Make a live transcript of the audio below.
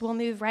We'll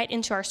move right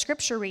into our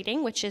scripture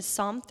reading, which is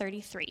Psalm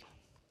 33.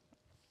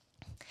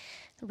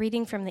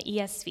 Reading from the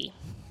ESV.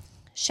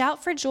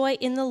 Shout for joy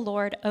in the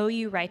Lord, O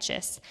you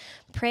righteous.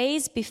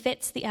 Praise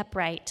befits the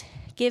upright.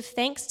 Give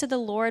thanks to the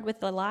Lord with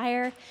the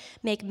lyre.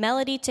 Make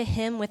melody to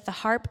him with the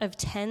harp of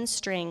 10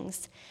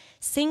 strings.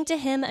 Sing to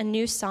him a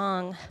new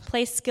song.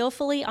 Play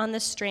skillfully on the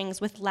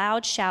strings with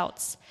loud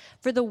shouts.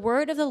 For the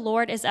word of the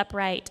Lord is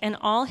upright, and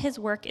all his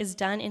work is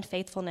done in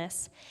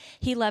faithfulness.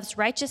 He loves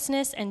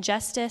righteousness and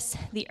justice.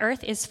 The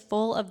earth is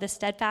full of the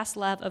steadfast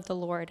love of the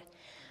Lord.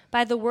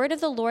 By the word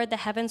of the Lord the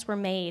heavens were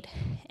made,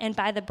 and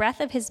by the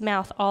breath of his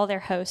mouth all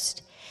their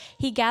host.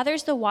 He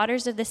gathers the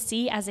waters of the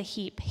sea as a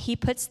heap. He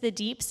puts the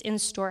deeps in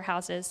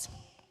storehouses.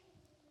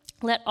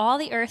 Let all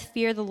the earth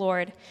fear the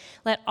Lord.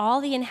 Let all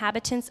the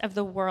inhabitants of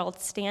the world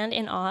stand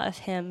in awe of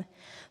him.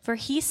 For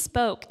he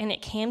spoke, and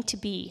it came to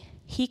be.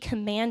 He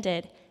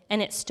commanded,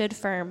 and it stood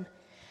firm.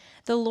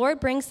 The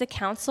Lord brings the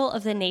counsel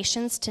of the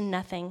nations to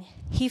nothing.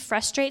 He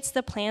frustrates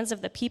the plans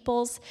of the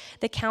peoples.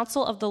 The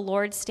counsel of the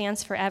Lord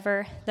stands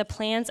forever, the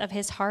plans of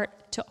his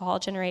heart to all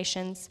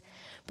generations.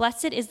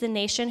 Blessed is the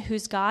nation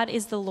whose God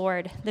is the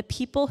Lord, the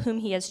people whom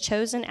he has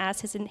chosen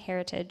as his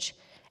heritage.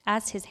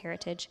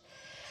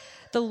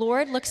 The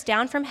Lord looks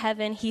down from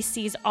heaven. He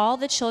sees all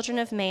the children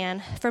of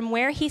man. From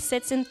where he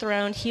sits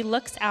enthroned, he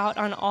looks out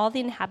on all the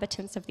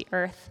inhabitants of the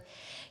earth.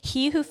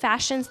 He who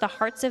fashions the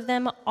hearts of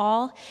them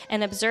all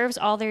and observes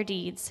all their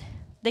deeds.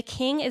 The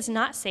king is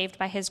not saved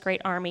by his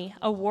great army.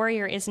 A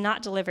warrior is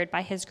not delivered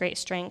by his great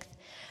strength.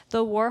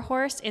 The war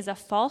horse is a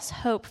false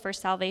hope for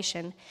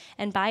salvation,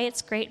 and by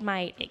its great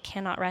might it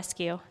cannot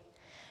rescue.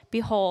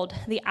 Behold,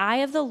 the eye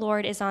of the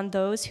Lord is on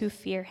those who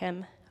fear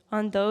him,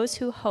 on those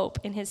who hope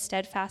in his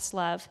steadfast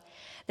love,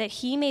 that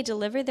he may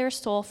deliver their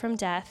soul from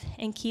death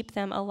and keep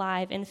them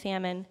alive in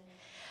famine.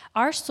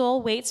 Our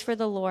soul waits for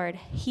the Lord.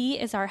 He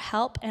is our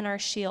help and our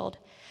shield.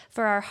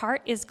 For our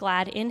heart is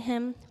glad in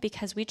him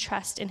because we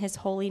trust in his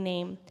holy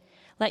name.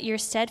 Let your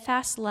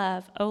steadfast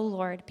love, O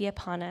Lord, be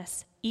upon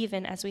us,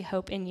 even as we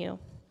hope in you.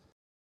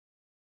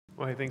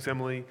 Well, hey, thanks,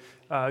 Emily.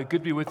 Good to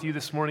be with you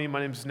this morning.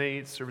 My name's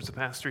Nate, serve as a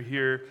pastor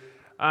here.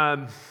 I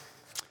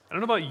don't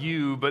know about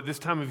you, but this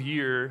time of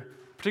year,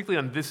 particularly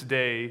on this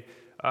day,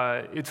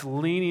 it's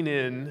leaning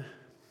in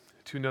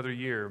to another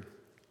year.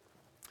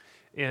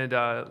 And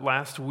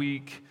last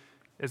week,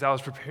 as I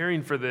was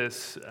preparing for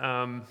this,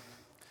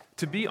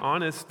 to be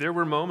honest, there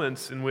were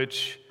moments in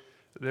which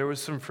there was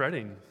some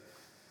fretting,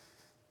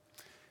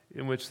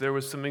 in which there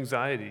was some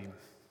anxiety.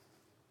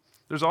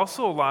 There's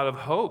also a lot of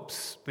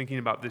hopes thinking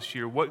about this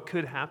year, what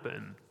could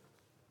happen.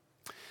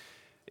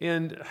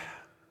 And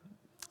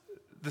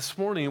this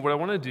morning, what I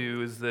want to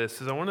do is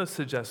I want to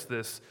suggest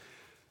this.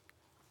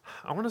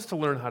 I want us to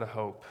learn how to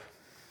hope.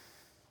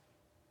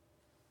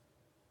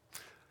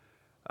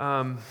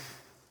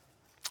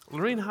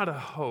 Learning how to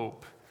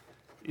hope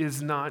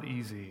is not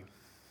easy.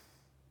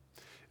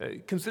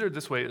 Consider it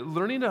this way.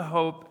 Learning to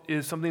hope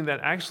is something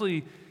that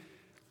actually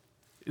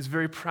is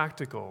very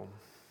practical.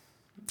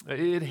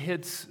 It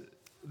hits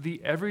the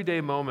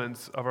everyday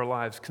moments of our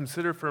lives.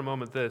 Consider for a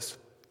moment this.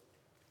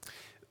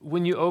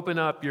 When you open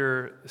up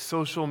your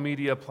social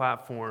media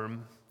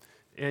platform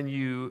and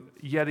you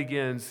yet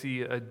again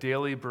see a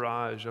daily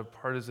barrage of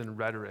partisan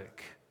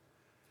rhetoric,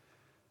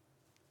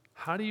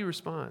 how do you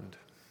respond?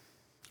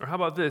 Or how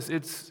about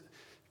this?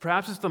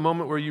 Perhaps it's the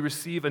moment where you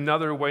receive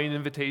another wedding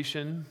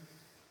invitation.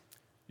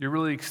 You're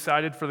really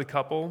excited for the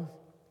couple,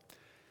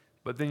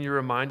 but then you're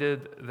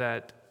reminded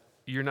that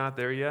you're not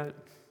there yet.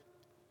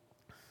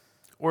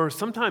 Or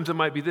sometimes it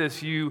might be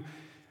this. You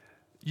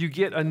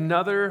get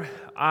another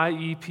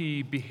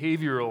IEP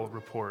behavioral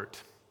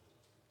report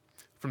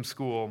from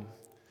school,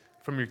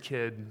 from your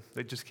kid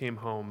that just came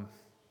home.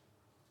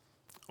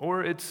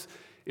 Or it's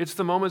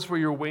the moments where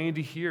you're waiting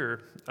to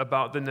hear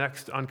about the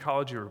next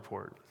oncology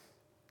report.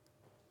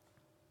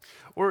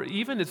 Or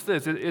even it's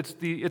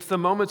the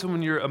moments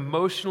when you're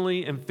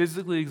emotionally and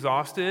physically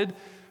exhausted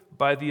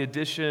by the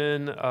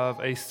addition of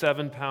a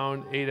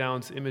 7-pound,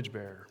 8-ounce image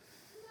bearer.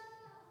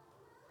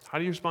 How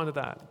do you respond to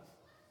that?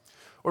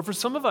 Or for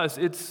some of us,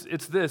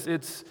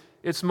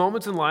 it's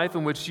moments in life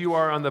in which you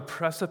are on the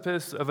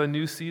precipice of a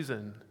new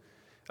season.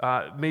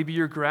 Maybe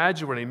you're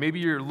graduating, maybe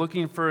you're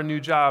looking for a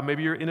new job,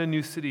 maybe you're in a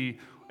new city,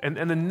 and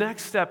the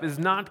next step is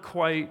not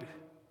quite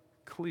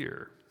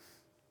clear.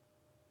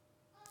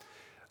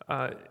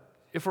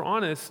 If we're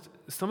honest,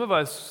 some of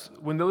us,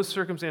 when those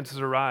circumstances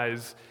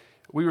arise,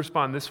 we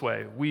respond this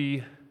way.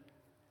 We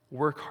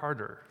work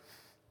harder.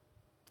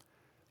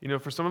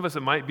 For some of us,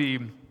 it might be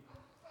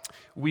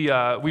we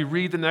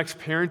read the next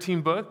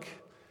parenting book.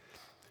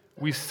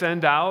 We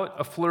send out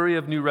a flurry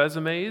of new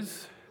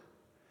resumes.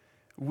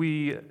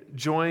 We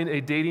join a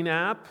dating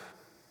app.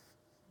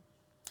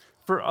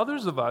 For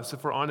others of us,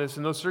 if we're honest,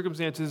 in those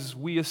circumstances,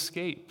 we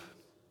escape.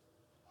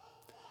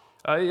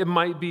 It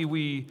might be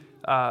we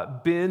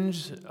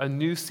binge a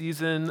new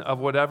season of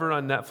whatever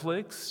on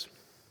Netflix.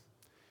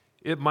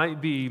 It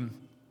might be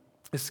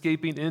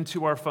escaping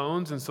into our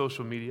phones and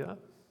social media.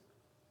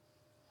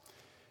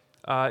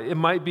 It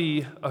might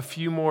be a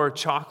few more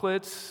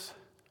chocolates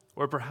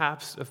or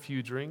perhaps a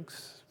few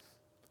drinks.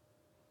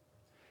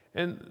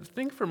 And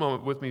think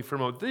with me for a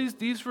moment.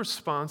 These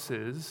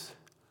responses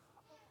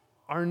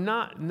are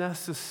not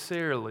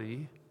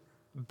necessarily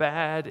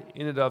bad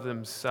in and of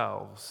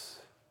themselves.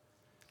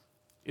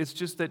 It's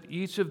just that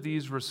each of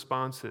these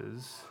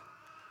responses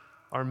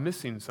are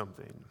missing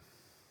something.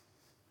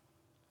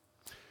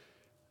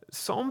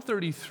 Psalm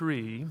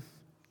 33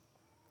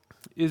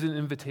 is an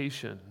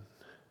invitation.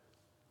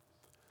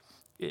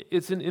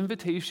 It's an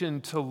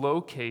invitation to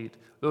locate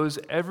those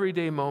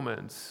everyday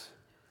moments,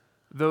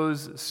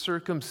 those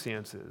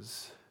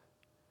circumstances,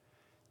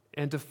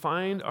 and to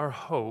find our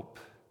hope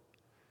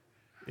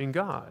in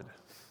God.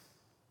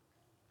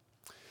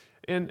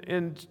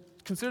 And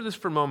consider this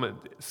for a moment.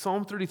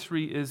 Psalm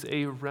 33 is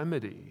a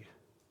remedy.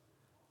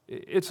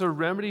 It's a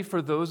remedy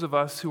for those of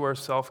us who are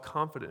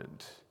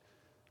self-confident,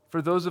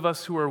 for those of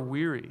us who are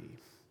weary,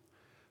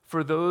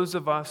 for those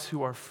of us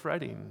who are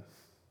fretting,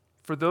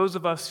 for those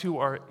of us who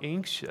are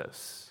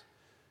anxious,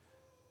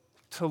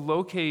 to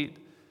locate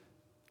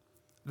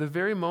the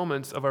very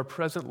moments of our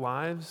present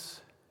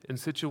lives and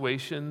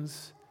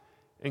situations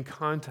and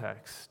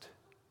context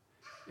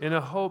in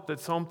a hope that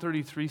Psalm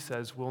 33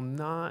 says will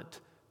not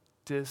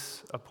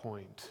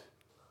disappoint.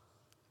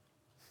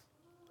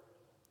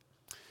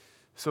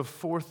 So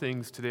 4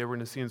 things today we're going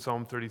to see in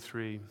Psalm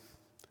 33.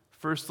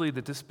 Firstly,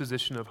 the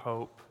disposition of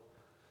hope.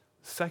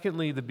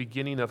 Secondly, the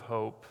beginning of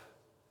hope.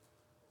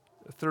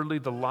 Thirdly,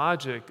 the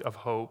logic of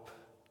hope.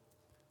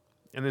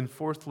 And then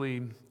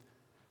fourthly,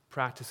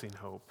 practicing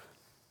hope.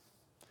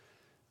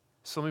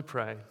 So let me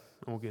pray, and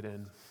we'll get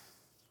in.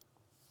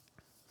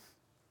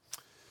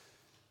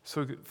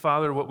 So,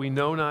 Father, what we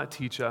know not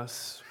teach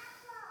us,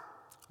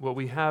 what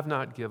we have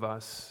not give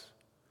us,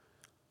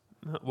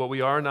 what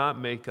we are not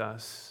make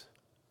us.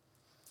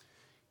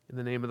 In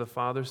the name of the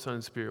Father, Son,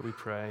 and Spirit, we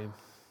pray.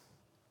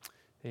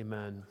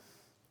 Amen.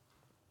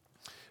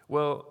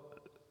 Well,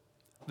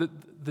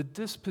 the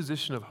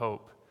disposition of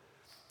hope,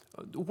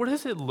 what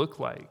does it look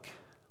like?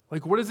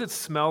 Like, what does it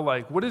smell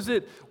like?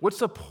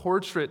 What's a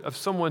portrait of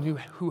someone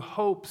who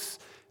hopes,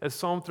 as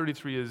Psalm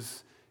 33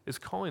 is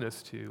calling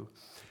us to?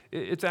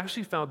 It's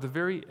actually found at the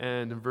very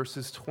end in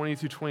verses 20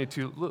 through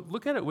 22.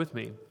 Look at it with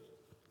me.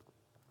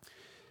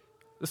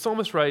 The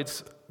psalmist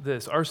writes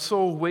this: "Our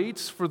soul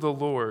waits for the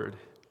Lord.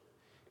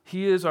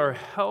 He is our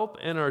help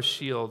and our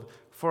shield,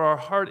 for our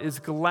heart is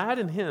glad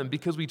in him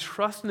because we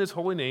trust in his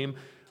holy name.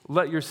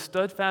 Let your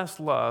steadfast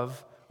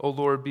love, O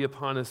Lord, be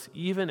upon us,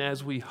 even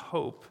as we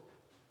hope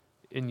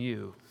in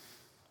you."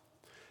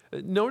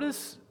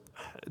 Notice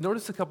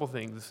a couple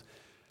things.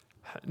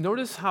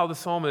 Notice how the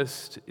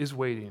psalmist is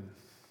waiting.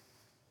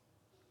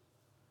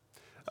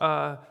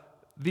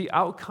 The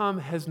outcome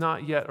has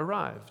not yet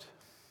arrived.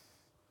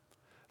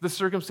 The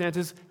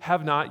circumstances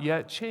have not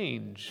yet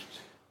changed.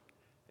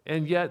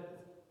 And yet,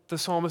 the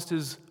psalmist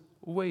is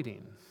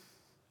waiting.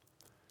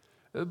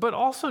 But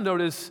also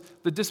notice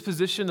the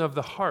disposition of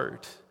the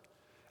heart.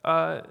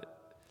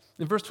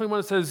 In verse 21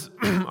 it says,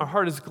 our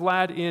heart is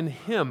glad in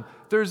him.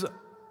 There's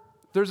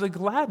a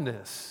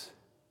gladness.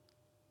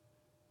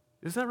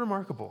 Isn't that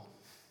remarkable?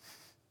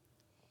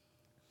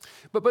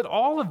 But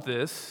all of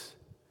this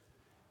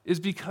is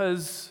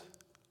because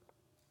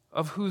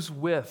of who's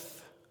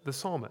with the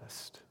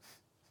psalmist.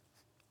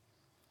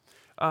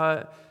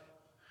 All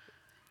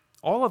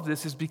of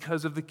this is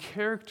because of the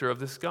character of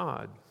this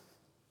God.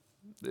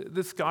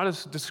 This God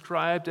is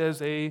described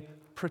as a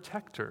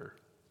protector.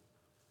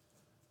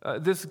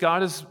 This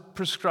God is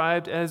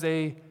prescribed as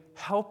a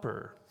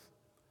helper.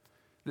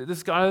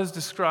 This God is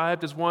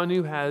described as one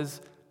who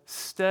has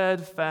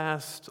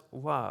steadfast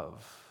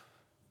love.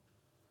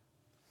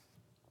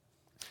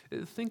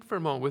 Think for a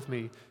moment with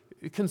me.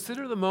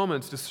 Consider the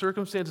moments, the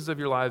circumstances of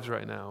your lives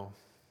right now,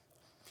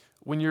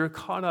 when you're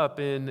caught up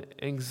in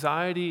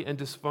anxiety and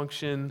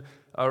dysfunction,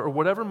 or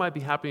whatever might be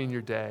happening in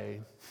your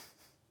day,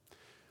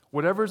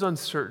 whatever's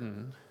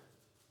uncertain.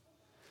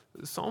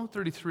 Psalm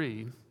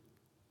 33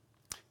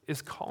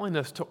 is calling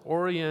us to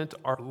orient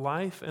our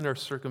life and our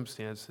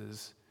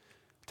circumstances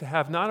to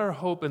have not our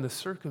hope in the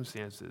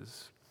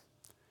circumstances,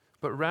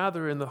 but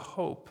rather in the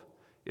hope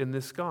in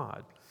this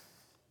God.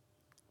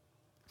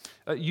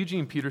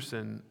 Eugene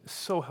Peterson is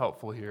so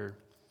helpful here.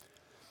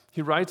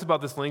 He writes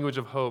about this language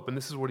of hope, and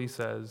this is what he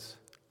says.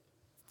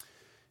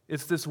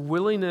 It's this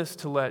willingness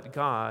to let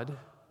God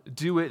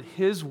do it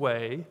his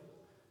way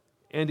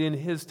and in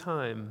his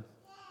time.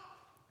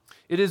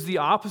 It is the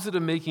opposite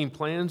of making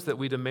plans that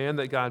we demand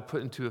that God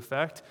put into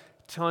effect,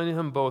 telling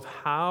him both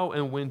how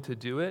and when to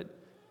do it.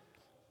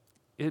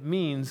 It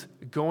means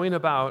going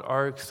about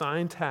our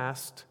assigned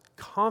tasks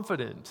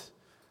confident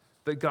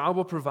that God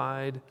will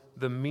provide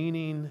the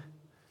meaning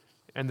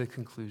and the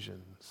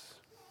conclusions.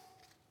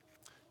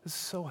 This is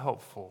so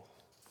helpful.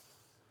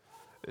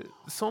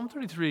 Psalm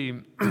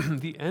 33,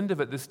 the end of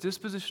it, this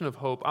disposition of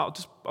hope, I'll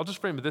just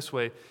frame it this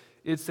way.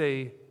 It's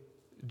a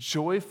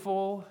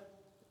joyful,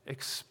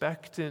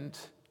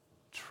 expectant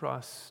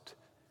trust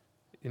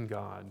in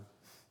God.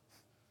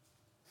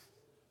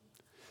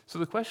 So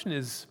the question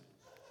is,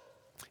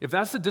 if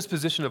that's the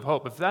disposition of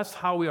hope, if that's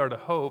how we are to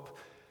hope,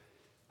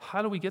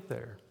 how do we get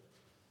there?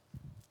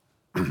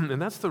 And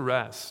that's the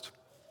rest.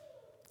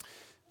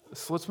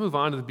 So let's move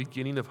on to the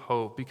beginning of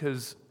hope,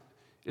 because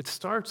it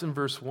starts in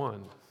verse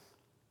 1.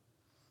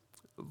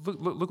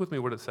 Look with me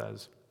what it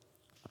says.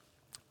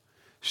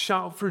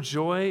 Shout for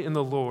joy in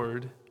the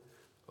Lord,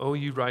 O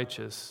you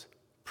righteous.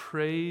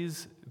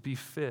 Praise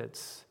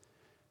befits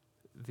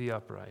the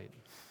upright.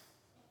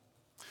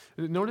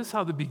 Notice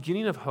how the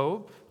beginning of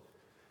hope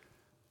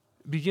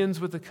begins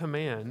with a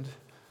command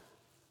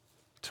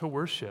to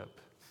worship.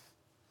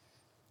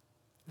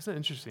 Isn't that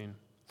interesting?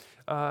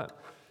 I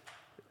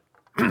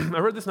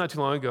read this not too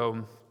long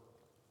ago,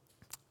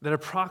 that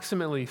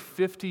approximately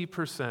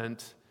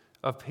 50%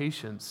 of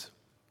patients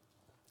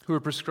who are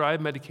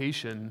prescribed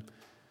medication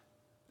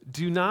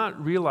do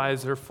not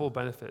realize their full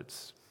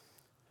benefits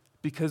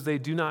because they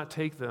do not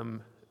take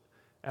them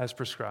as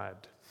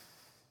prescribed.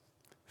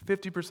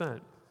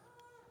 50%.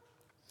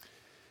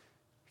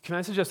 Can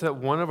I suggest that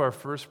one of our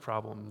first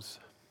problems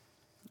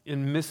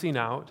in missing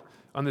out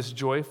on this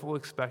joyful,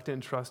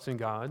 expectant trust in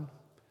God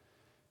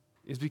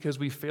is because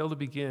we fail to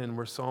begin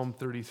where Psalm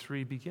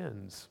 33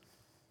 begins,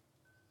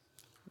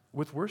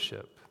 with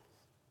worship.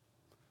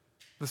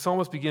 The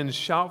psalmist begins,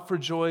 shout for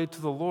joy to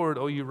the Lord,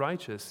 O you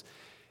righteous.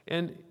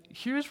 And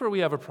here's where we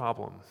have a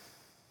problem.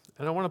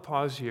 And I want to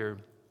pause here,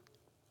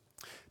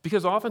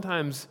 because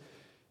oftentimes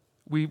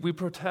we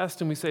protest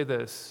and we say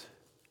this: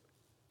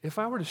 if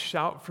I were to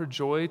shout for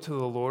joy to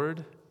the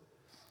Lord,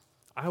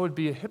 I would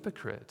be a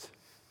hypocrite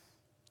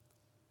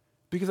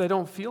because I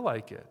don't feel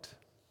like it.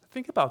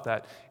 Think about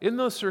that. In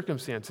those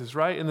circumstances,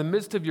 right, in the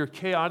midst of your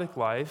chaotic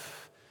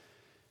life,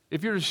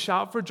 if you're to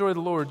shout for joy to the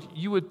Lord,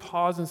 you would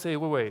pause and say,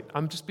 wait,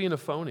 I'm just being a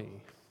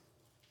phony.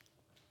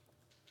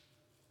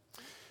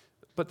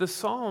 But the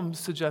Psalm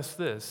suggests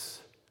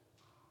this: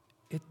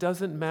 it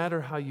doesn't matter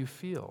how you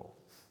feel.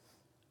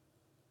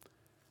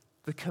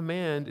 The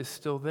command is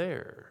still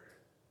there.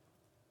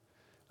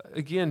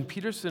 Again,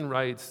 Peterson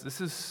writes, this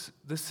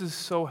is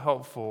so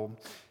helpful.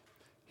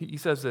 He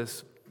says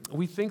this: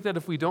 we think that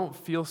if we don't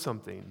feel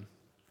something,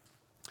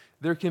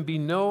 there can be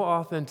no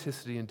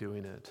authenticity in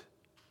doing it.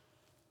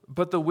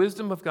 But the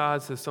wisdom of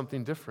God says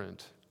something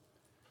different,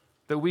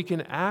 that we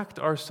can act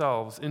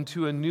ourselves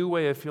into a new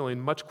way of feeling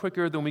much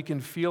quicker than we can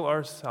feel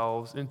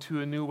ourselves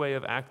into a new way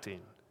of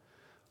acting.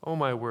 Oh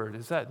my word,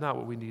 is that not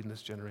what we need in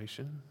this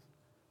generation?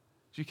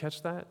 Did you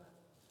catch that?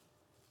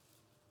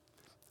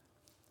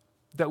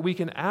 That we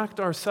can act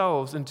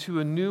ourselves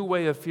into a new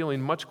way of feeling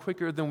much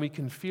quicker than we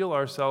can feel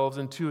ourselves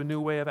into a new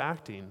way of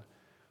acting.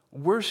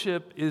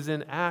 Worship is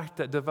an act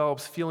that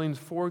develops feelings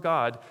for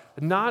God,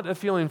 not a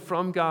feeling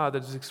from God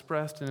that is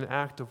expressed in an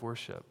act of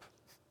worship.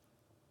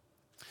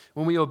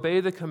 When we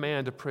obey the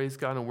command to praise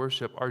God and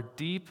worship, our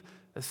deep,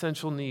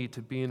 essential need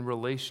to be in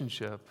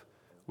relationship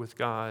with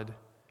God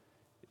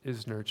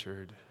is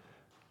nurtured.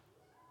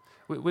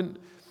 When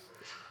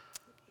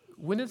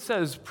it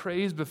says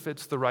praise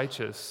befits the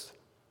righteous,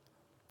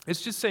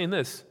 it's just saying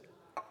this: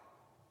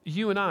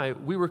 you and I,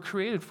 we were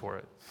created for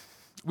it.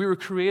 We were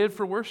created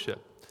for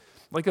worship.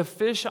 Like a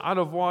fish out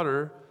of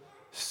water,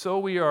 so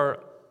we are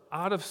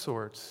out of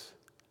sorts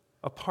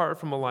apart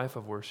from a life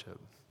of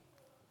worship.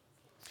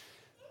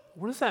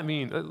 What does that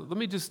mean? Let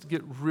me just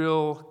get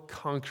real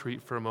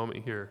concrete for a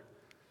moment here.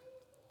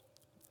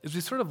 As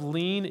we sort of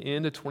lean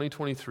into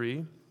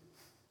 2023,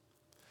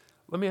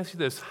 let me ask you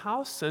this: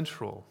 how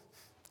central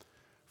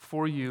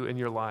for you in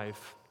your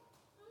life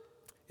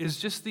is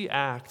just the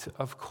act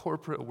of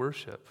corporate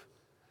worship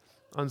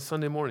on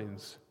Sunday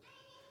mornings?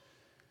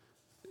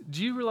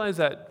 Do you realize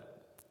that,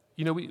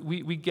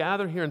 we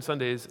gather here on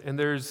Sundays, and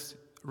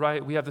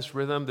we have this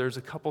rhythm. There's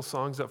a couple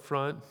songs up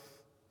front.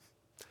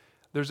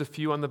 There's a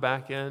few on the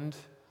back end.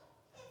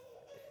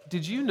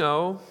 Did you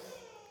know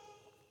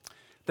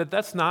that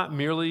that's not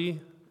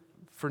merely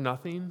for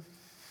nothing?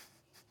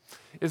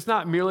 It's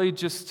not merely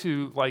just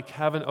to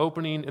have an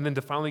opening and then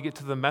to finally get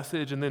to the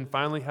message and then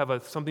finally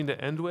have something to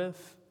end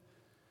with.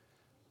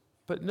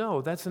 But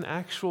no, that's an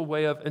actual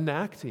way of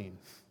enacting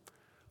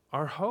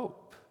our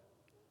hope.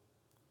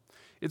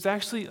 It's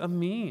actually a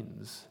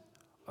means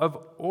of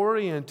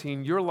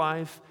orienting your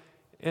life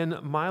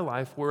and my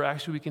life where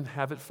actually we can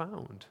have it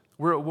found,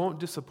 where it won't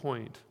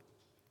disappoint.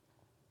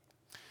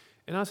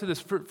 And I'll say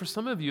this, for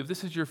some of you, if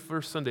this is your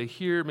first Sunday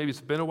here, maybe it's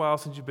been a while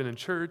since you've been in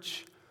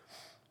church,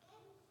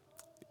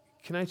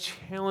 can I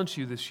challenge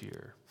you this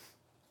year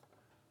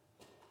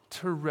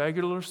to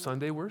regular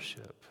Sunday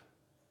worship?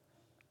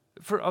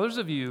 For others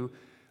of you,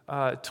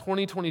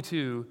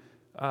 2022,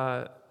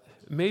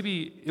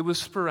 maybe it was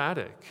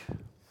sporadic.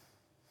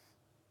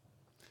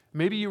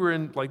 Maybe you were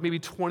in maybe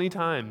 20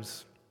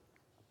 times.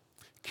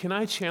 Can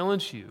I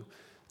challenge you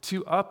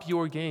to up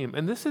your game?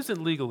 And this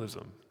isn't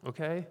legalism,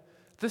 okay?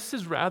 This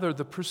is rather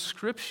the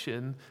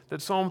prescription that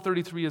Psalm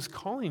 33 is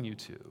calling you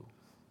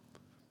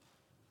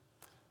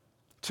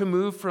to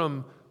move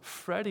from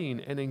fretting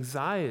and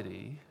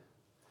anxiety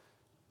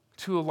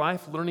to a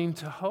life learning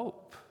to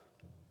hope.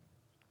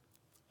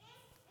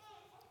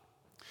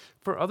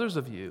 For others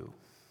of you,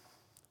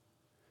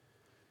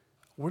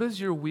 what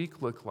does your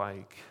week look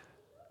like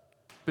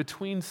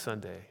between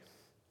Sunday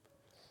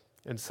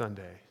and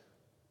Sunday?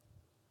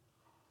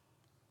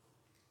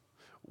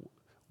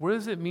 What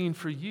does it mean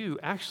for you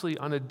actually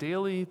on a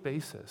daily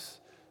basis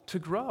to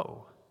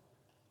grow?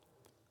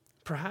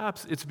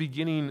 Perhaps it's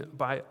beginning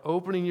by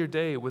opening your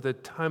day with a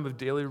time of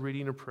daily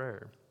reading or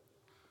prayer.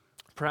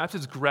 Perhaps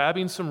it's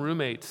grabbing some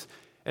roommates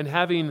and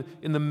having,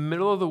 in the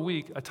middle of the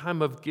week, a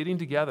time of getting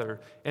together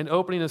and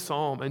opening a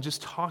psalm and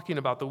just talking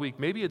about the week.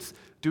 Maybe it's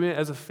doing it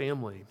as a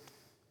family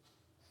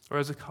or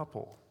as a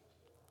couple.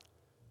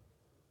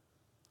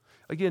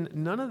 Again,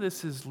 none of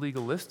this is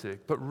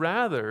legalistic, but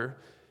rather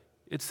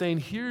it's saying,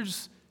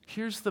 here's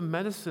the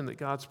medicine that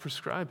God's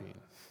prescribing.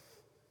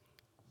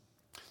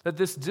 That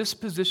this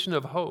disposition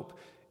of hope,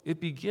 it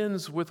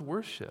begins with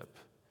worship.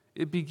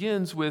 It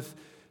begins with,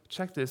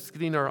 check this,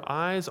 getting our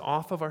eyes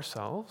off of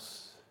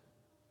ourselves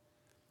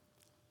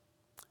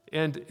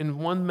and in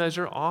one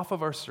measure off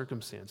of our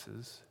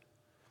circumstances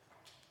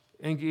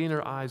and getting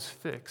our eyes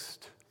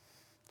fixed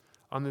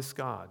on this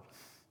God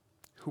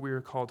who we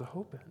are called to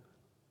hope in.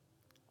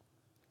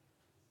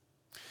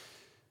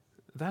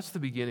 That's the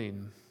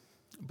beginning,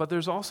 but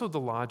there's also the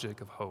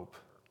logic of hope.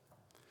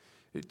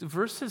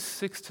 Verses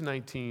 6 to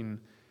 19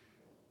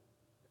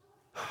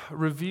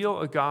 reveal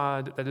a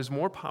God that is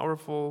more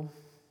powerful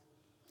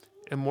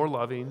and more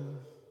loving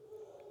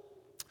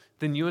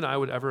than you and I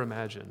would ever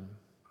imagine.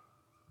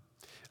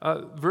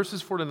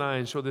 Verses 4 to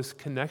 9 show this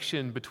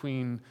connection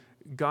between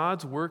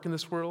God's work in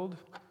this world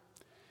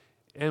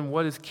and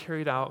what is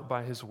carried out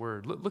by his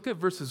word. Look at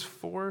verses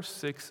 4,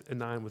 6, and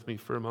 9 with me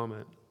for a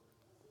moment.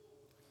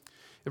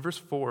 In verse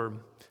 4,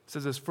 it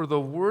says this, "For the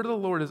word of the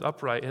Lord is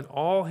upright, and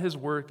all his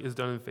work is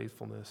done in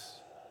faithfulness."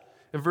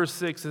 In verse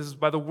 6, it says,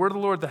 "By the word of the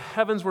Lord the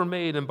heavens were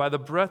made, and by the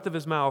breath of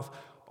his mouth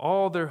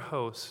all their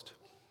host."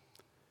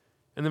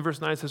 And then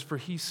verse 9 says, "For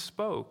he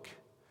spoke,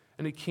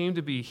 and it came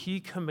to be. He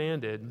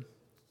commanded,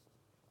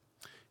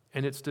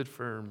 and it stood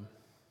firm."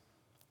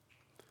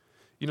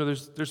 You know,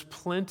 there's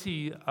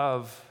plenty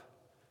of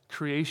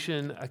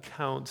creation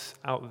accounts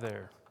out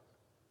there,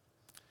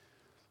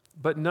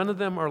 but none of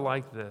them are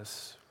like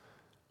this.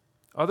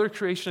 Other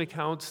creation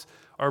accounts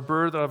are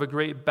birthed out of a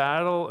great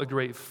battle, a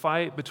great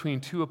fight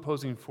between two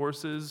opposing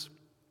forces.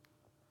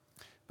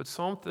 But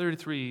Psalm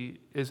 33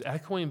 is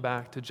echoing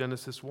back to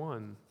Genesis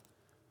 1.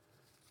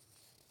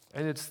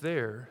 And it's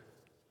there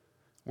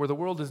where the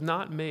world is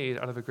not made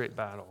out of a great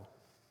battle,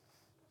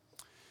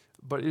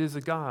 but it is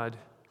a God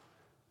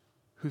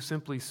who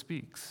simply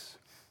speaks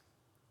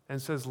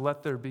and says,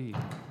 "Let there be."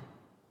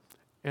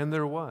 And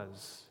there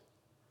was.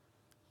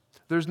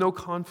 There's no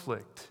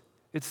conflict.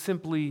 It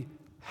simply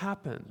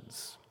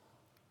happens.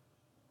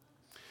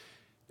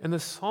 And the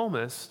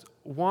psalmist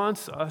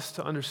wants us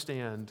to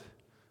understand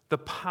the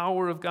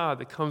power of God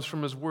that comes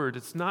from his word.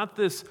 It's not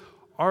this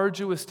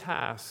arduous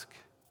task.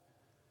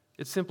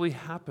 It simply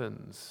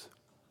happens.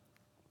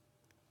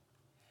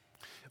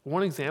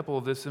 One example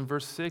of this in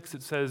verse 6,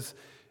 it says,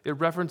 it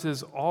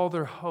references all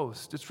their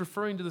host. It's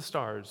referring to the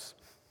stars.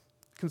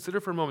 Consider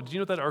for a moment, do you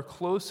know that our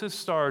closest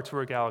star to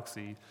our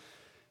galaxy,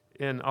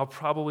 and I'll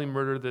probably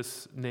murder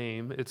this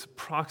name, it's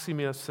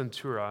Proxima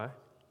Centauri.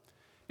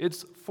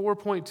 It's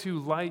 4.2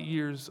 light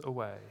years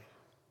away.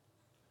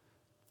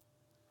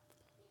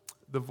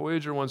 The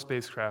Voyager 1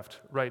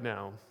 spacecraft right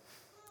now,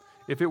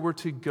 if it were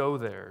to go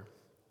there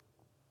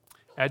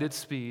at its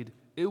speed,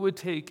 it would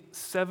take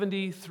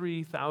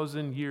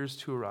 73,000 years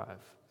to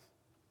arrive.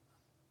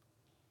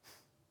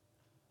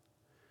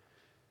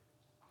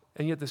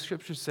 And yet the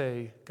scriptures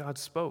say God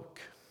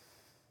spoke,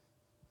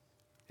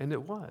 and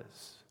it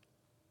was.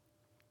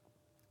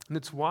 And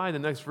it's why the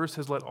next verse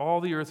says, "Let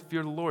all the earth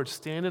fear the Lord,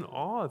 stand in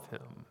awe of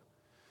him."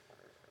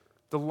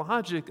 The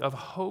logic of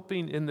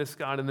hoping in this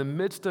God in the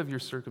midst of your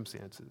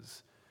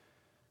circumstances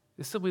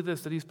is simply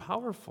this, that he's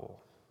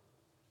powerful.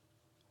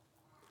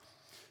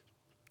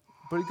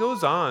 But it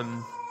goes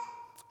on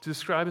to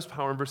describe his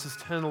power in verses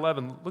 10 and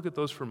 11. Look at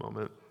those for a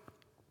moment.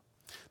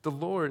 The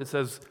Lord, it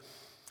says,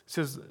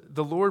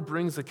 "The Lord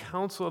brings the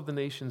counsel of the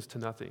nations to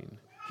nothing.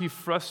 He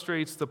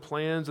frustrates the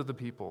plans of the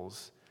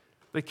peoples.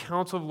 The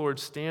counsel of the Lord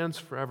stands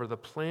forever, the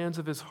plans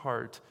of his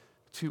heart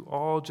to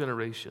all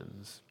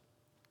generations."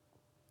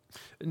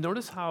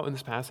 Notice how in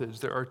this passage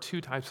there are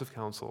two types of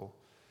counsel.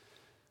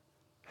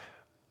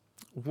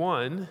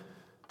 One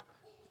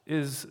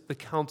is the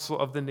counsel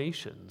of the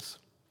nations,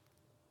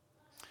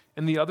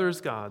 and the other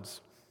is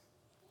God's.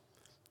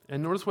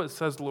 And notice what it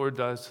says the Lord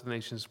does to the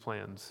nation's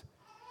plans.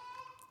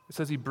 It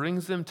says he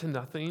brings them to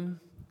nothing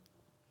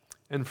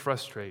and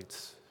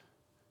frustrates.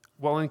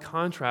 While in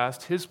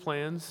contrast, his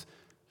plans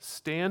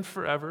stand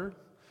forever,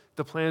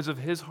 the plans of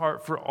his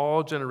heart for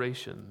all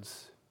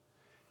generations.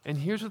 And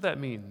here's what that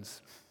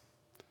means.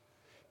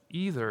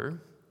 Either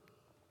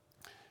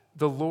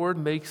the Lord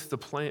makes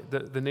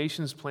the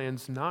nation's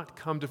plans not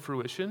come to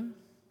fruition,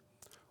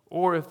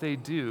 or if they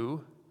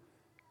do,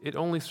 it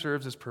only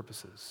serves his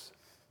purposes.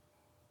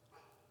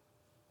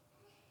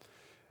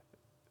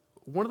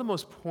 One of the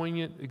most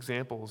poignant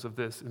examples of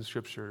this in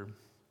Scripture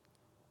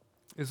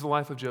is the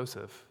life of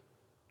Joseph.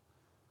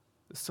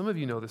 Some of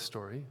you know this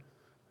story.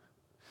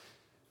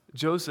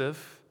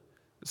 Joseph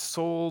is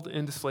sold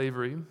into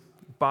slavery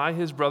by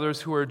his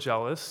brothers who are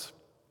jealous.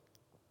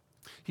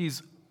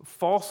 He's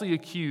falsely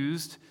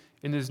accused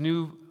in his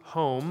new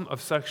home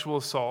of sexual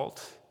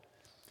assault,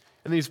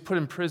 and then he's put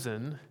in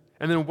prison.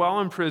 And then while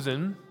in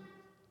prison,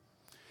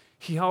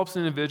 he helps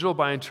an individual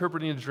by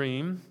interpreting a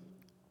dream.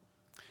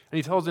 And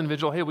he tells the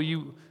individual, hey,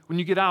 when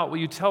you get out, will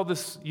you tell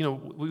this,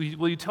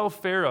 will you tell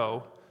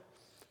Pharaoh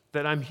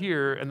that I'm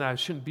here and that I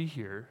shouldn't be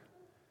here?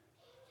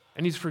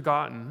 And he's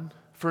forgotten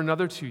for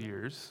another 2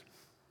 years.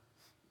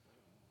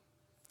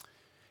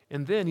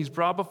 And then he's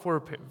brought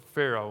before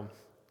Pharaoh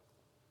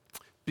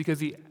because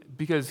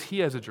he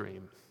has a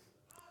dream.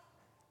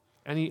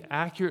 And he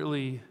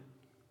accurately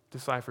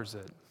deciphers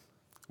it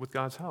with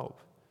God's help.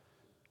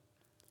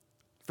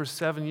 For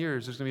 7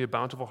 years, there's going to be a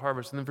bountiful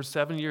harvest. And then for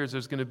 7 years,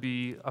 there's going to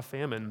be a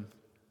famine.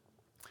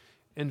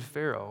 And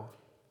Pharaoh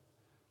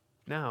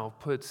now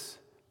puts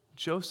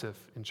Joseph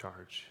in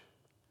charge.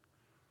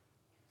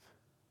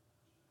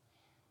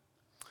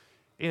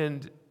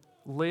 And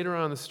later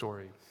on in the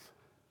story,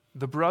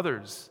 the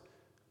brothers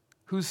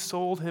who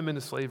sold him into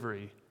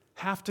slavery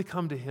have to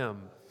come to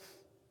him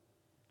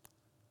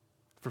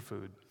for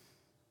food.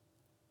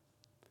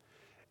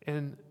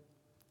 And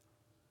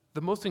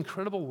the most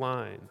incredible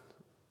line,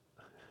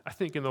 I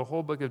think, in the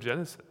whole book of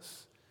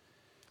Genesis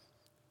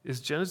is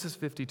Genesis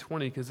 50:20,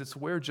 because it's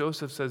where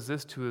Joseph says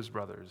this to his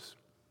brothers.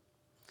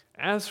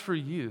 As for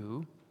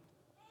you,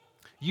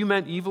 you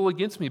meant evil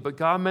against me, but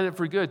God meant it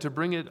for good, to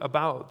bring it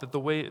about that the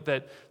way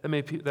that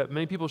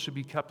many people should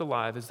be kept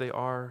alive as they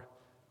are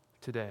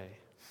today.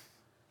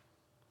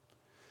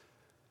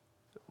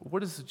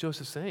 What is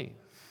Joseph saying?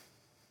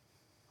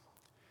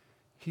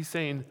 He's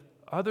saying,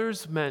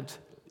 others meant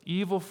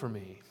evil for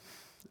me,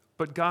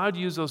 but God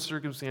used those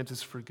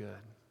circumstances for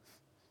good.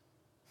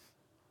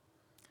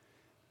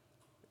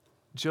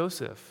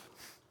 Joseph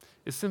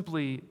is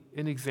simply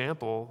an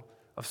example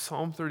of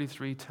Psalm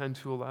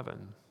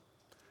 33:10-11,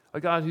 a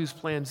God whose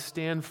plans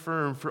stand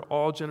firm for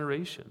all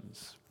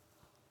generations.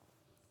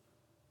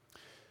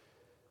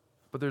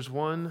 But there's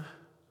one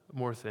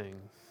more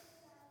thing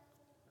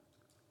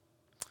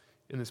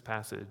in this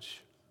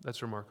passage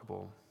that's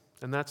remarkable,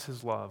 and that's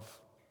his love.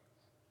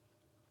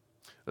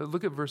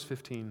 Look at verse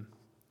 15.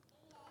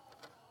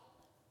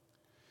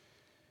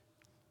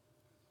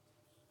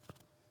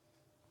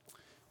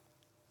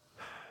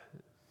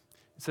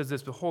 It says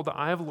this, behold, the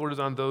eye of the Lord is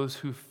on those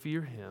who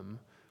fear him,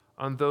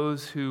 on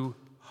those who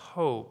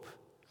hope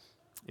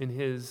in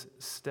his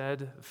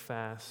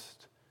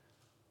steadfast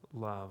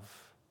love.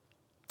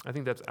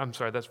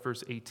 That's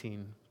verse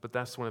 18, but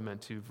that's what I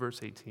meant to,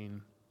 verse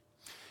 18.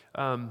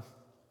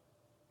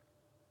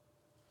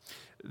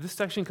 This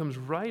section comes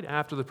right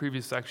after the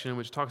previous section,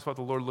 which talks about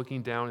the Lord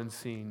looking down and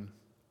seeing.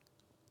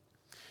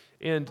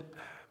 And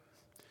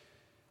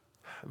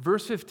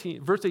verse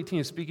 18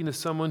 is speaking to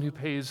someone who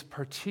pays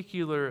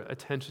particular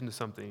attention to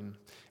something.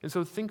 And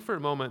so think for a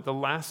moment, the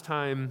last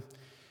time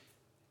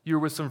you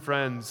were with some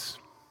friends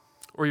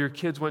or your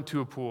kids went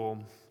to a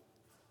pool,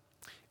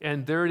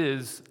 and there it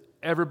is,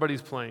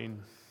 everybody's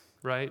playing,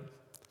 right?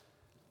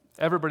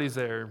 Everybody's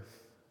there.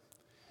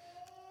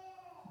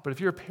 But if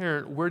you're a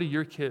parent, where do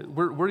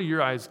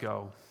your eyes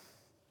go?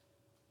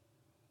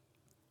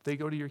 They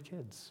go to your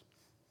kids.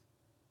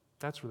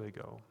 That's where they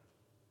go.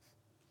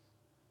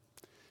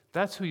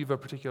 That's who you have a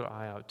particular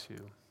eye out to.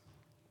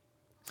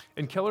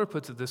 And Keller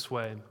puts it this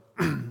way.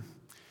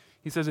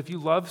 He says, if you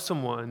love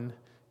someone,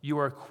 you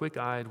are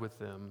quick-eyed with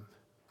them.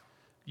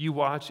 You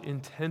watch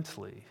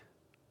intently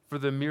for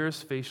the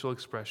merest facial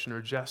expression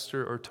or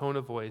gesture or tone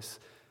of voice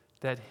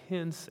that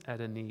hints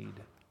at a need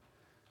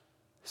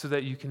so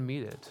that you can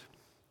meet it.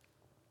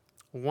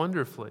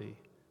 Wonderfully,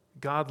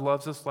 God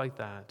loves us like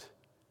that.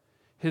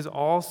 His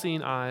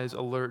all-seeing eyes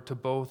alert to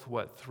both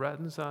what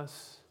threatens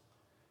us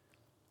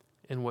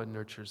and what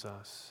nurtures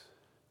us.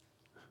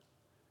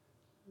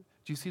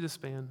 Do you see the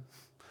span?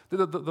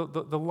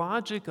 The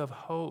logic of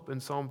hope in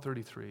Psalm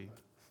 33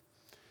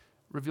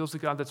 reveals a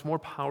God that's more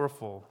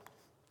powerful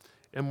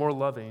and more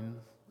loving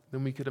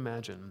than we could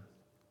imagine.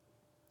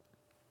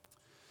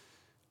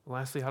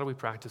 Lastly, how do we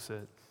practice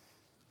it?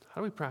 How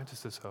do we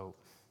practice this hope?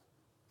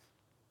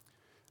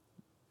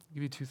 I'll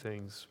give you two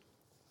things.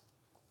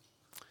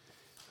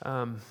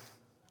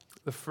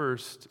 The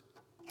first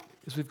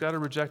is we've got to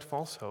reject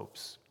false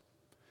hopes.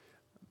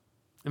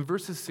 In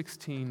verses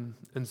 16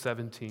 and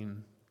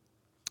 17,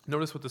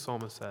 notice what the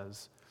psalmist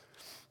says.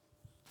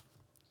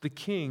 The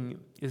king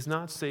is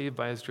not saved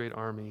by his great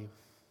army.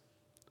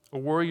 A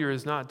warrior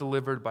is not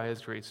delivered by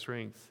his great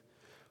strength.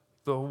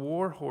 The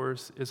war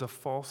horse is a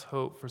false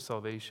hope for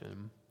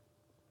salvation,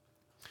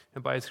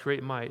 and by its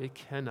great might it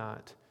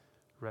cannot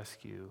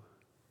rescue.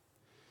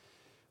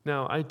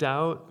 Now, I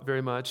doubt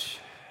very much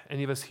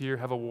any of us here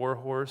have a war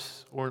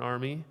horse or an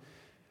army.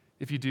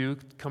 If you do,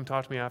 come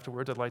talk to me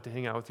afterwards. I'd like to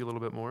hang out with you a little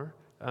bit more.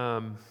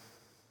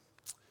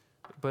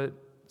 But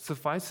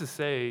suffice to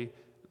say,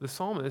 the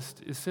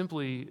psalmist is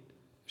simply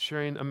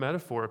sharing a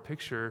metaphor, a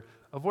picture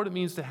of what it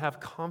means to have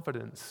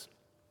confidence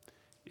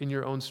in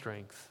your own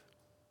strength.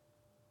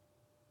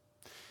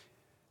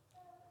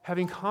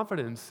 having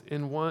confidence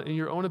in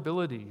your own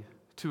ability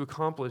to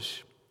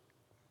accomplish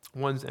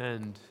one's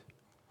end.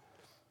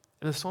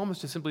 And the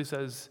psalmist just simply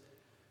says,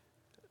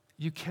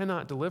 you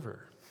cannot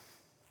deliver.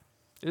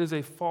 It is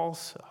a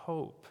false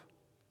hope.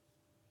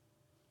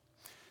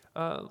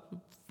 Let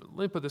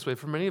me put it this way.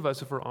 For many of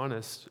us, if we're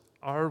honest,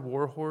 our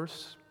war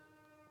horse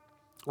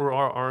or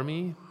our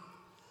army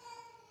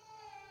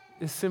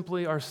is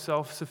simply our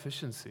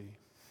self-sufficiency.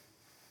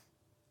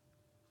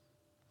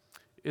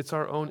 It's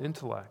our own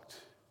intellect.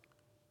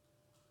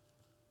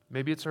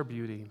 Maybe it's our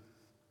beauty,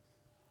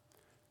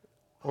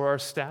 or our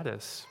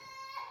status,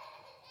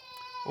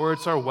 or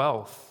it's our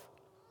wealth,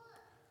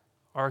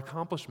 our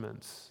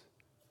accomplishments,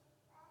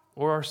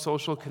 or our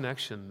social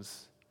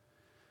connections.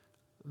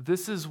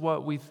 This is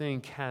what we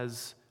think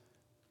has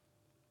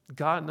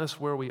gotten us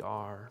where we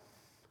are,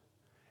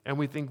 and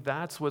we think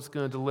that's what's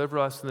going to deliver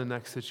us in the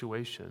next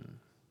situation.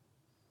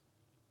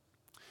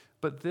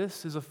 But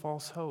this is a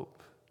false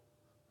hope.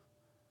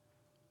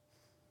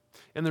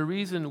 And the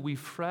reason we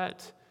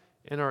fret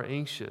and are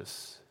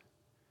anxious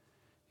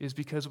is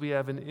because we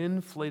have an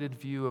inflated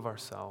view of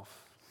ourselves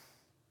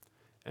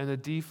and a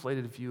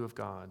deflated view of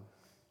God.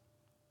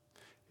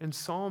 And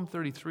Psalm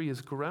 33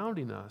 is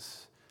grounding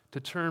us to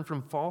turn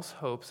from false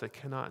hopes that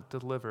cannot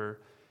deliver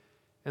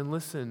and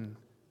listen,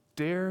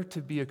 dare to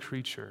be a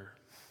creature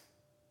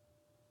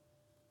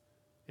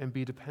and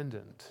be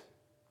dependent.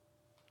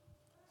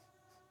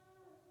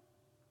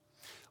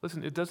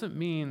 Listen, it doesn't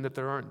mean that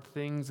there aren't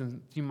things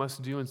you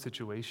must do in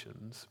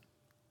situations.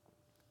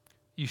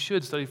 You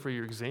should study for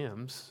your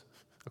exams,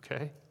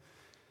 okay?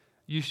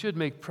 You should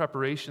make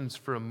preparations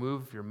for a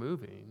move you're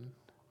moving,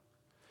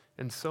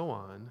 and so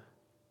on.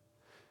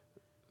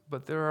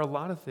 But there are a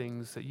lot of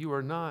things that you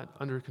are not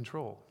under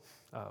control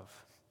of.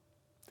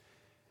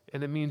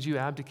 And it means you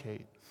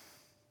abdicate.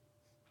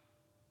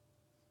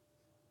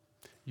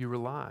 You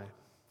rely.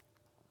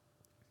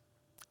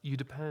 You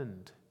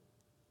depend.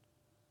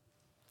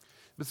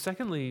 But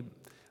secondly,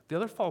 the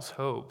other false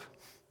hope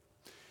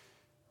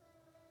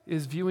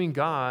is viewing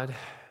God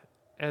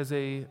as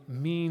a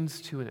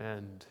means to an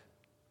end.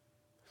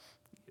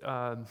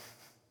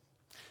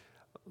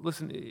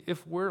 Listen,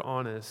 if we're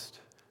honest,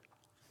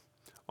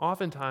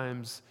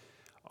 oftentimes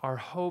our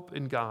hope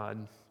in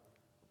God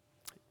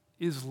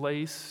is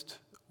laced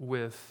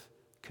with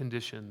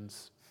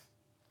conditions.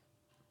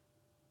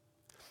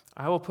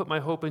 I will put my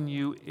hope in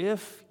you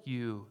if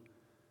you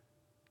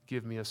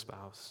give me a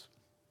spouse,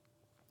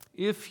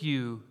 if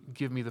you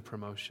give me the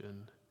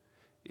promotion,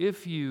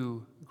 if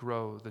you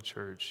grow the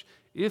church,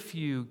 if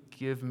you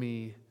give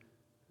me,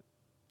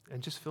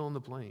 and just fill in the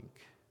blank.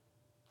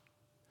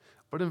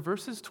 But in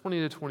verses 20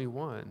 to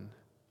 21,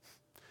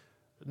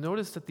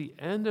 notice that the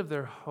end of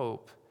their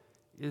hope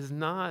is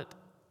not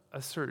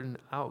a certain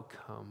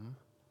outcome,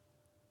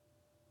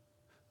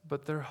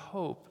 but their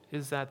hope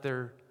is that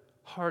their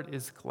heart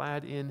is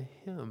glad in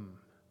Him.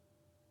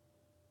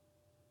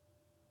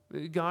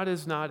 God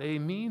is not a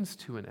means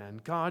to an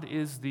end. God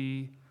is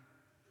the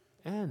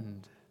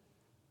end.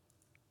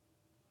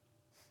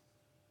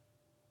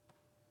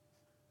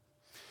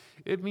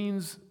 It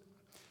means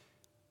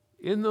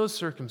in those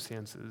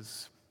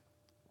circumstances,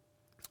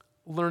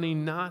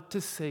 learning not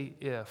to say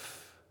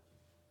if,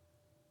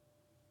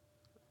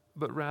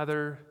 but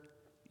rather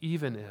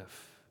even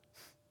if.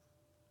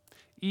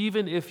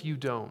 Even if you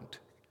don't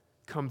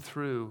come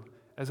through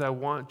as I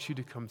want you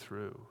to come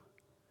through,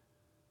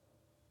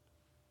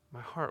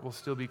 my heart will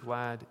still be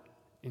glad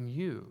in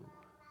you.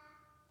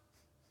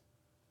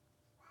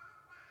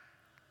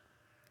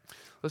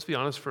 Let's be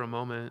honest for a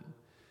moment.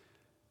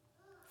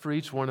 For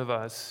each one of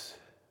us,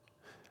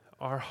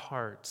 our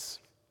hearts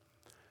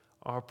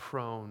are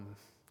prone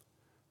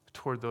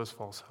toward those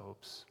false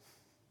hopes.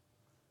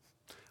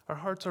 Our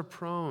hearts are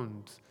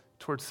prone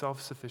toward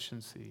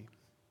self-sufficiency.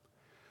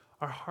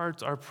 Our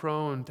hearts are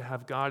prone to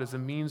have God as a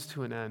means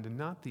to an end and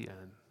not the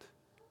end.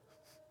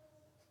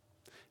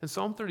 And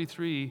Psalm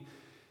 33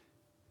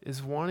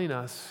 is wanting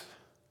us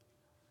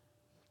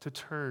to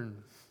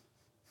turn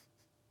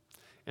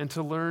and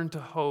to learn to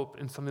hope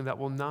in something that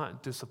will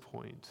not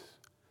disappoint.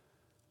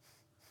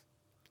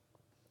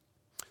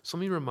 So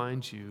let me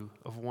remind you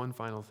of one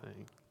final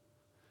thing.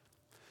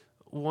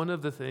 One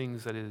of the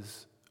things that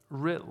is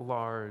writ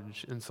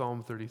large in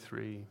Psalm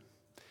 33,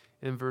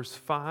 in verse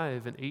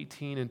 5 and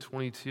 18 and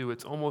 22,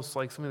 it's almost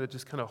like something that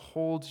just kind of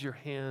holds your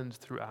hand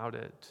throughout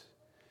it,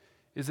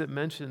 is it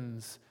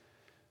mentions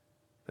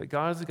that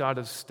God is a God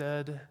of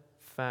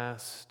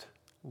steadfast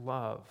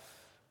love.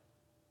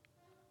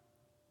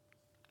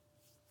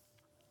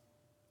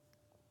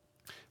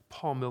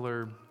 Paul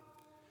Miller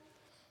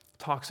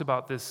talks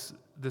about this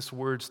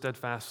word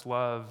steadfast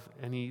love,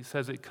 and he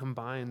says it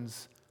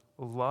combines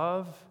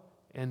love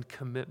and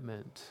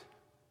commitment.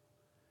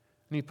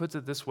 And he puts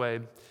it this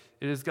way: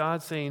 it is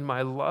God saying,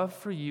 my love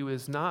for you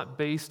is not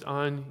based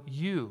on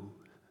you.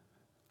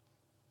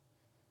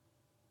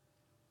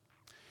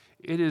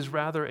 It is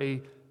rather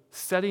a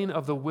setting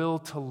of the will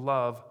to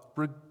love,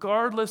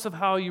 regardless of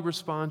how you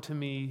respond to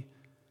me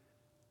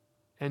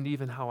and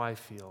even how I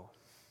feel.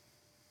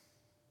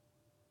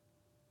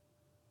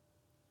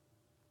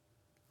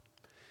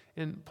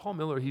 And Paul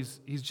Miller, he's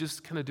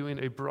just kind of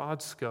doing a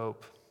broad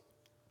scope,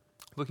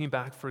 looking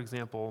back, for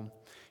example,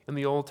 in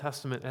the Old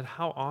Testament at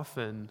how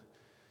often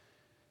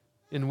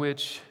in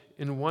which,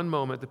 in one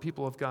moment, the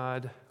people of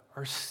God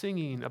are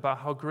singing about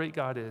how great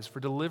God is for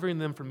delivering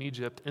them from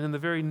Egypt, and in the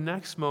very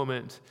next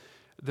moment,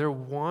 they're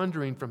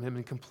wandering from him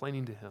and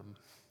complaining to him.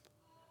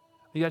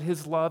 Yet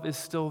his love is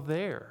still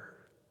there.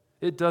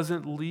 It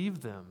doesn't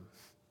leave them.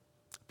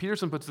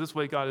 Peterson puts it this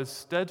way: God is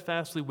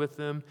steadfastly with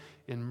them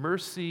in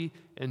mercy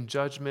and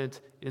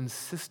judgment,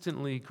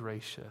 insistently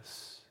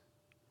gracious.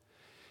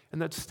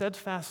 And that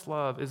steadfast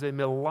love is a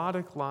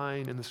melodic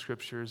line in the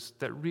Scriptures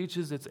that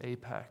reaches its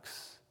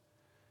apex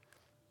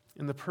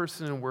in the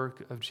person and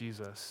work of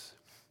Jesus.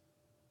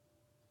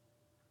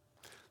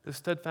 The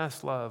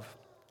steadfast love,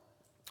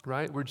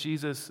 right, where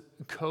Jesus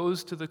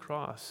goes to the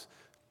cross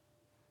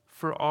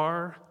for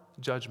our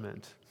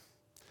judgment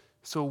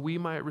so we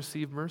might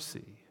receive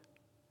mercy.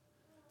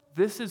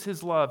 This is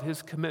his love,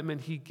 his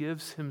commitment. He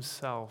gives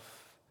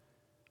himself.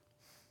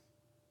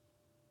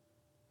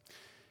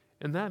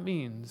 And that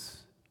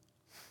means,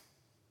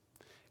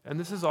 and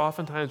this is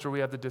oftentimes where we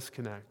have the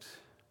disconnect,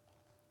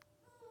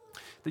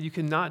 that you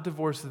cannot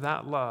divorce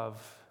that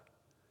love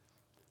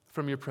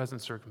from your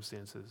present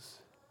circumstances.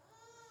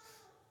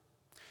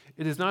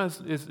 It is not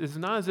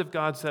as if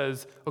God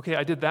says, okay,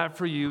 I did that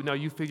for you, now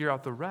you figure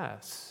out the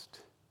rest.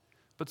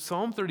 But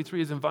Psalm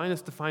 33 is inviting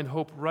us to find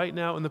hope right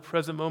now in the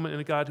present moment in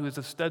a God who is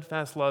a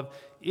steadfast love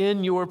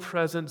in your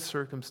present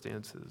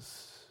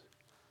circumstances.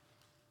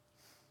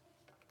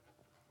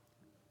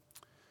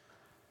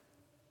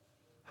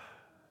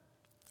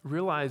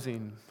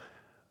 Realizing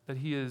that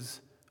he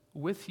is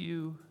with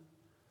you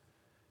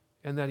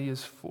and that he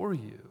is for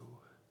you.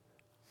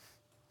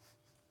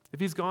 If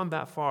he's gone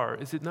that far,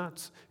 is it not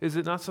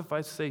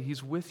suffice to say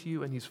he's with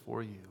you and he's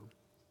for you?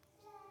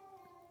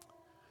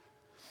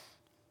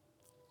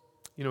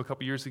 You know, a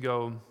couple years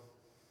ago,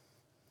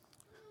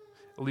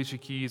 Alicia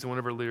Keys in one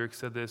of her lyrics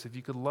said this: if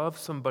you could love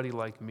somebody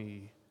like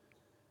me,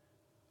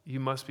 you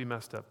must be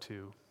messed up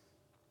too.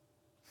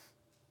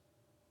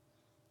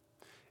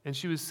 And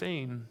she was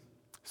saying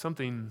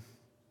something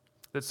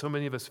that so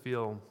many of us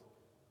feel.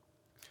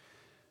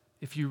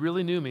 If you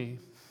really knew me,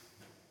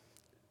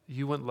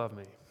 you wouldn't love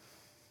me.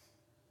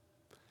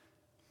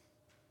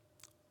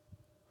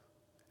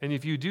 And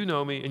if you do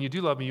know me and you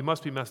do love me, you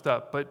must be messed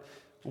up. But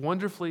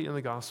wonderfully in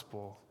the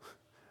gospel,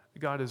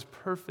 God is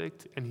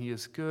perfect and he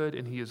is good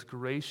and he is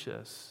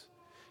gracious.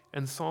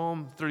 And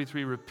Psalm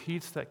 33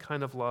 repeats that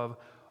kind of love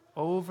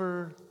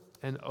over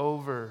and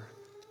over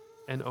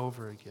and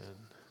over again.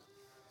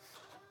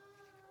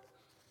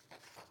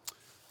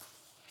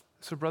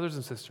 So, brothers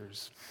and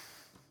sisters,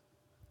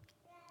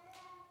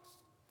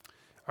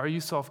 are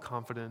you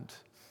self-confident?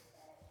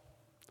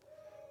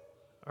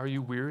 Are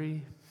you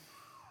weary?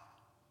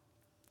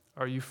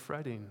 Are you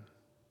fretting?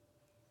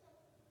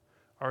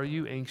 Are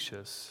you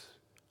anxious?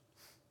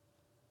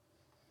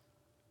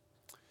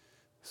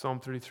 Psalm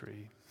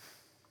 33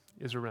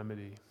 is a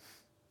remedy.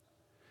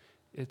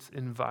 It's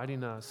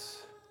inviting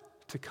us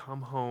to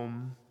come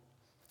home,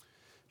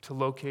 to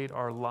locate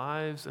our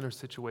lives and our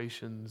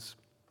situations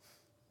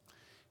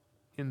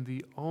in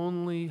the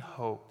only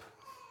hope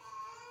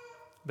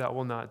that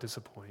will not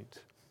disappoint.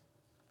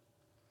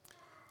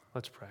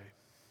 Let's pray.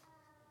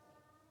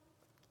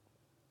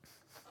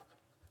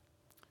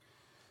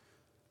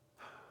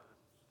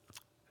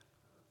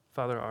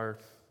 Father, our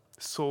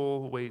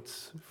soul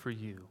waits for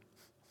you.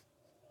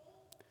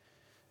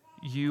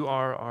 You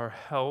are our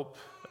help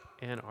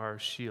and our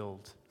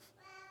shield.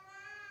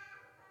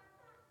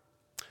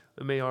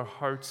 May our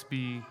hearts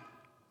be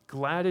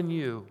glad in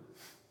you.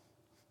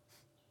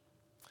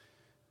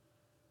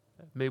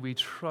 May we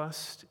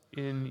trust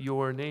in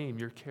your name,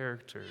 your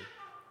character.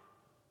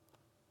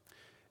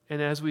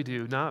 And as we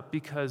do, not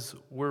because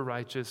we're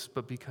righteous,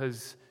 but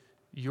because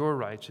you're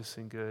righteous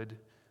and good,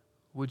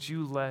 would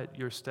you let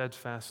your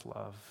steadfast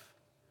love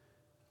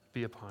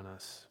be upon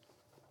us,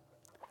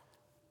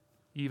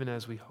 even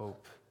as we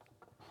hope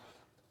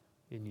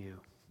in you.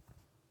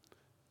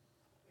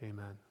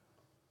 Amen.